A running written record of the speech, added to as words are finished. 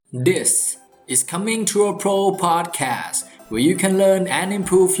This is Coming to a Pro podcast, where you can learn and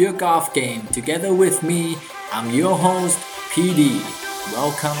improve your golf game together with me. I'm your host, PD.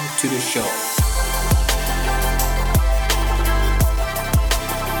 Welcome to the show.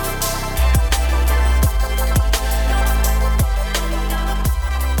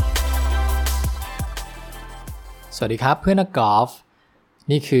 สวัสดีครับเพื่อนนักกอล์ฟ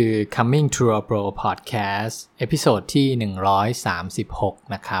นี่คือ Coming to a Pro podcast เอพิโซดที่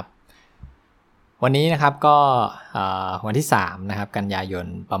136นะครับวันนี้นะครับก็วันที่3นะครับกันยายน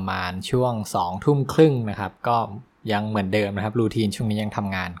ประมาณช่วง 20:30 นนะครับก็ยังเหมือนเดิมนะครับรูทีนช่วงนี้ยังท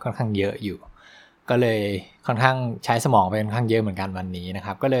ำงานค่อนข้างเยอะอยู่ก็เลยค่อนข้างใช้สมองไปค่อนข้างเยอะเหมือนกันวันนี้นะค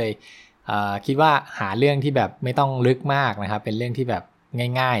รับก็เลยคิดว่าหาเรื่องที่แบบไม่ต้องลึกมากนะครับเป็นเรื่องที่แบบ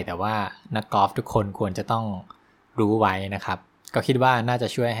ง่ายๆแต่ว่านักกอล์ฟทุกคนควรจะต้องรู้ไว้นะครับก็คิดว่าน่าจะ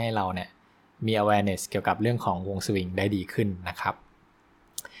ช่วยให้เราเนี่ยมี awareness เกี่ยวกับเรื่องของวงสวิงได้ดีขึ้นนะครับ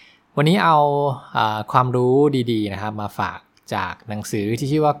วันนี้เอาความรู้ดีๆนะครับมาฝากจากหนังสือที่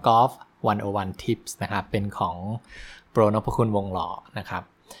ชื่อว่า Golf 101 Tips นะครับเป็นของโปรนพคุณวงศ์หล่อนะครับ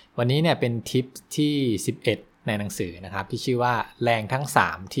วันนี้เนี่ยเป็นทิปที่11ในหนังสือนะครับที่ชื่อว่าแรงทั้ง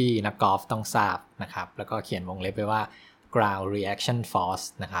3ที่นักกอล์ฟต้องทราบนะครับแล้วก็เขียนวงเล็บไว้ว่า ground reaction force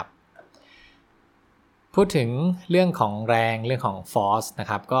นะครับพูดถึงเรื่องของแรงเรื่องของ force นะ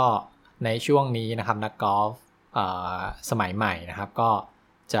ครับก็ในช่วงนี้นะครับนักกอล์ฟสมัยใหม่นะครับก็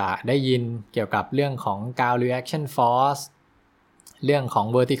จะได้ยินเกี่ยวกับเรื่องของ ground reaction force เรื่องของ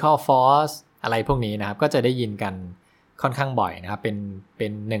vertical force อะไรพวกนี้นะครับก็จะได้ยินกันค่อนข้างบ่อยนะครับเป็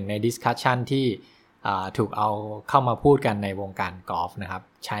นหนึ่งใน discussion ที่ถูกเอาเข้ามาพูดกันในวงการกอล์ฟนะครับ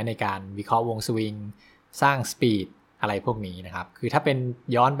ใช้ในการวิเคราะห์วงสวิงสร้าง speed อะไรพวกนี้นะครับคือถ้าเป็น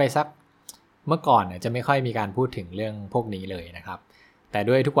ย้อนไปสักเมื่อก่อนเนี่ยจะไม่ค่อยมีการพูดถึงเรื่องพวกนี้เลยนะครับแต่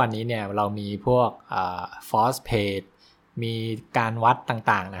ด้วยทุกวันนี้เนี่ยเรามีพวกforce plate มีการวัด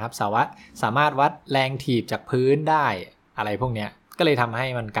ต่างๆนะครับสามารถวัดแรงถีบจากพื้นได้อะไรพวกนี้ก็เลยทำให้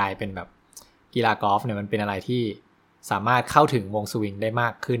มันกลายเป็นแบบกีฬากอล์ฟเนี่ยมันเป็นอะไรที่สามารถเข้าถึงวงสวิงได้มา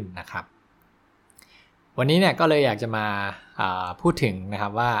กขึ้นนะครับวันนี้เนี่ยก็เลยอยากจะมาพูดถึงนะครั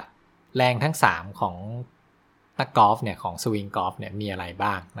บว่าแรงทั้ง3ของนักกอล์ฟเนี่ยของสวิงกอล์ฟเนี่ยมีอะไร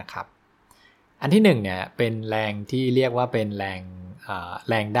บ้างนะครับอันที่1เนี่ยเป็นแรงที่เรียกว่าเป็นแ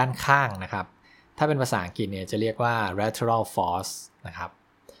รงด้านข้างนะครับถ้าเป็นภาษาอังกฤษเนี่ยจะเรียกว่า lateral force นะครับ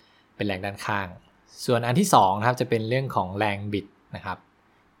เป็นแรงด้านข้างส่วนอันที่2นะครับจะเป็นเรื่องของแรงบิดนะครับ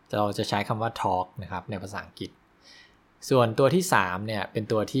เราจะใช้คำว่า torque นะครับในภาษาอังกฤษส่วนตัวที่3เนี่ยเป็น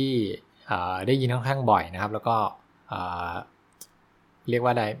ตัวที่ได้ยินค่อนข้างบ่อยนะครับแล้วก็เรียกว่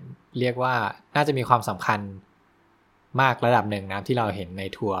าน่าจะมีความสำคัญมากระดับหนึ่งนะครับที่เราเห็นใน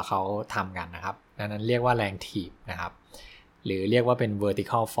ทัวร์เขาทำกันนะครับดังนั้นเรียกว่าแรงถีบนะครับหรือเรียกว่าเป็น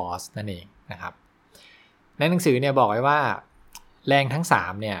vertical force นั่นเองนะครับในหนังสือเนี่ยบอกไว้ว่าแรงทั้ง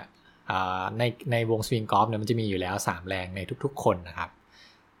3เนี่ยในวงสวิงกอล์ฟเนี่ยมันจะมีอยู่แล้ว3แรงในทุกๆคนนะครับ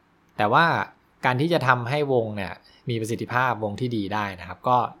แต่ว่าการที่จะทำให้วงเนี่ยมีประสิทธิภาพวงที่ดีได้นะครับ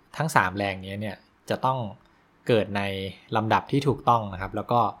ก็ทั้ง3แรงนี้เนี่ยจะต้องเกิดในลำดับที่ถูกต้องนะครับแล้ว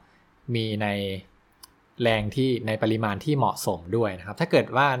ก็มีในแรงที่ในปริมาณที่เหมาะสมด้วยนะครับถ้าเกิด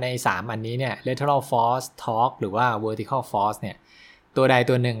ว่าใน3อันนี้เนี่ย lateral force torque หรือว่า vertical force เนี่ยตัวใด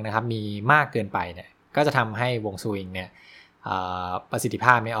ตัวหนึ่งนะครับมีมากเกินไปเนี่ยก็จะทำให้วงสวิงเนี่ยประสิทธิภ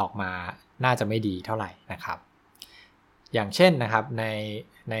าพไม่ออกมาน่าจะไม่ดีเท่าไหร่นะครับอย่างเช่นนะครับใ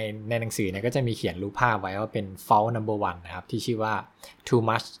นหนังสือเนี่ยก็จะมีเขียนรูปภาพไว้ว่าเป็น fault number 1นะครับที่ชื่อว่า too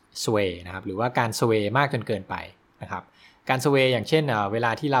much sway นะครับหรือว่าการ sway มากจนเกินไปนะครับการ sway อย่างเช่นเวล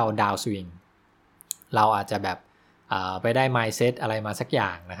าที่เรา down swingเราอาจจะแบบไปได้ mindset อะไรมาสักอย่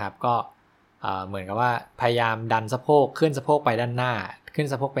างนะครับก็เหมือนกับว่าพยายามดันสะโพกขึ้นสะโพกไปด้านหน้าขึ้น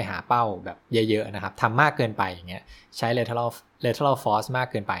สะโพกไปหาเป้าแบบเยอะๆนะครับทำมากเกินไปอย่างเงี้ยใช้ lateral force มาก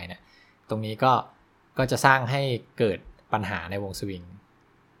เกินไปเนี่ยตรงนี้ก็จะสร้างให้เกิดปัญหาในวงสวิง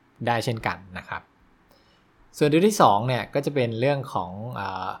ได้เช่นกันนะครับส่วนตัวที่2เนี่ยก็จะเป็นเรื่องของ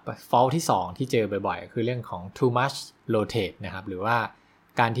fault ที่2ที่เจอบ่อยๆคือเรื่องของ too much rotate นะครับหรือว่า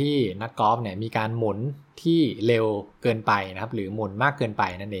การที่นักกอล์ฟเนี่ยมีการหมุนที่เร็วเกินไปนะครับหรือหมุนมากเกินไป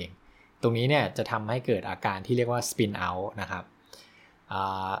นั่นเองตรงนี้เนี่ยจะทำให้เกิดอาการที่เรียกว่า spin out นะครับ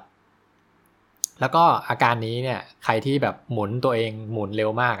แล้วก็อาการนี้เนี่ยใครที่แบบหมุนตัวเองหมุนเร็ว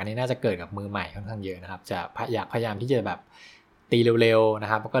มากอันนี้น่าจะเกิดกับมือใหม่ค่อนข้างเยอะนะครับจะพยายามที่จะแบบตีเร็วๆนะ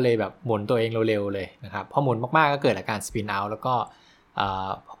ครับก็เลยแบบหมุนตัวเองเร็วๆเลยนะครับพอหมุนมากๆก็เกิดอาการ spin out แล้ว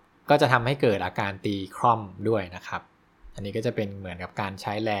ก็จะทำให้เกิดอาการตีคร่อมด้วยนะครับอันนี้ก็จะเป็นเหมือนกับการใ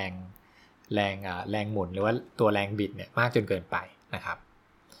ช้แรงหมุนหรือว่าตัวแรงบิดเนี่ยมากจนเกินไปนะครับ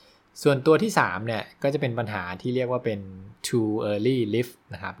ส่วนตัวที่3เนี่ยก็จะเป็นปัญหาที่เรียกว่าเป็น too early lift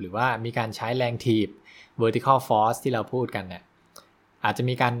นะครับหรือว่ามีการใช้แรงถีบ vertical force ที่เราพูดกันเนี่ย อาจจะ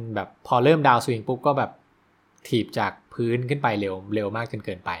มีการแบบพอเริ่มดาวสวิงปุ๊บก็แบบถีบจากพื้นขึ้นไปเร็วมากเ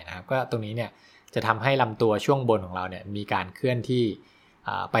กินไปนะครับก็ตรงนี้เนี่ยจะทำให้ลำตัวช่วงบนของเราเนี่ยมีการเคลื่อนที่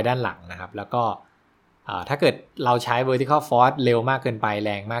ไปด้านหลังนะครับแล้วก็ถ้าเกิดเราใช้ vertical force เร็วมากเกินไปแร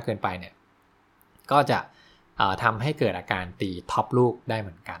งมากเกินไปเนี่ยก็จะทำให้เกิดอาการตีท็อปลูกได้เห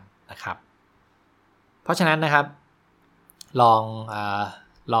มือนกันนะครับเพราะฉะนั้นนะครับ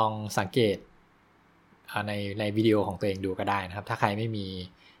ลองสังเกตในวิดีโอของตัวเองดูก็ได้นะครับถ้าใครไม่มี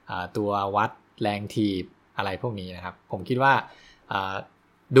ตัววัดแรงถีบอะไรพวกนี้นะครับผมคิดว่า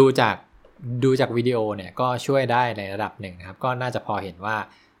ดูจากวิดีโอเนี่ยก็ช่วยได้ในระดับหนึ่งนะครับก็น่าจะพอเห็นว่า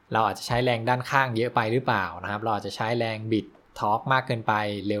เราอาจจะใช้แรงด้านข้างเยอะไปหรือเปล่านะครับเราอาจจะใช้แรงบิดทอร์กมากเกินไป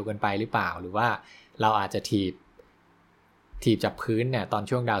เร็วเกินไปหรือเปล่าหรือว่าเราอาจจะถีบจากพื้นเนี่ยตอน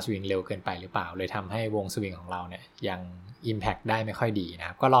ช่วงดาวสวิงเร็วเกินไปหรือเปล่าเลยทำให้วงสวิงของเราเนี่ยยัง impact ได้ไม่ค่อยดีนะค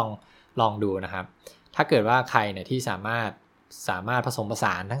รับก็ลองดูนะครับถ้าเกิดว่าใครเนี่ยที่สามารถผสมผส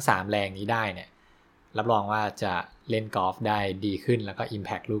านทั้ง3แรงนี้ได้เนี่ยรับรองว่าจะเล่นกอล์ฟได้ดีขึ้นแล้วก็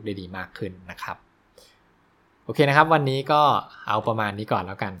impact ลูกได้ดีมากขึ้นนะครับโอเคนะครับวันนี้ก็เอาประมาณนี้ก่อนแ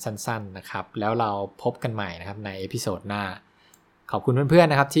ล้วกันสั้นๆนะครับแล้วเราพบกันใหม่นะครับในเอพิโซดหน้าขอบคุณเพื่อน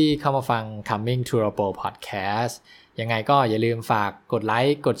ๆนะครับที่เข้ามาฟัง Coming to a Pro Podcast ยังไงก็อย่าลืมฝากกดไล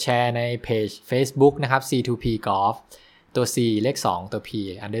ค์กดแชร์ในเพจ Facebook นะครับ C2P Golf ตัว C เลข2ตัว P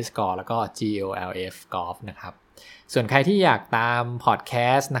underscore แล้วก็ GOLF Golf นะครับส่วนใครที่อยากตามพอดแค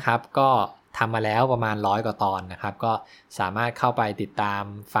สต์นะครับก็ทำมาแล้วประมาณ100กว่าตอนนะครับก็สามารถเข้าไปติดตาม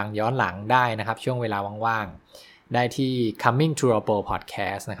ฟังย้อนหลังได้นะครับช่วงเวลาว่างๆได้ที่ Coming to a Pro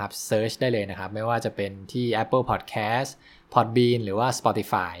Podcast นะครับเซิร์ชได้เลยนะครับไม่ว่าจะเป็นที่ Apple Podcast Podbean หรือว่า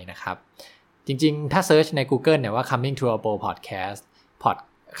Spotify นะครับจริงๆถ้าเซิร์ชใน Google เนี่ยว่า Coming to a Pro Podcast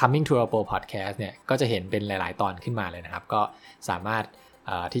Coming to a Pro Podcast เนี่ยก็จะเห็นเป็นหลายๆตอนขึ้นมาเลยนะครับก็สามารถ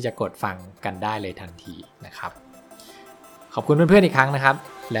ที่จะกดฟังกันได้เลยทันทีนะครับขอบคุณเพื่อนๆอีกครั้งนะครับ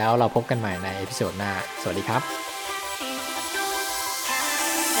แล้วเราพบกันใหม่ในเอพิโซดหน้าสวัสดีครับ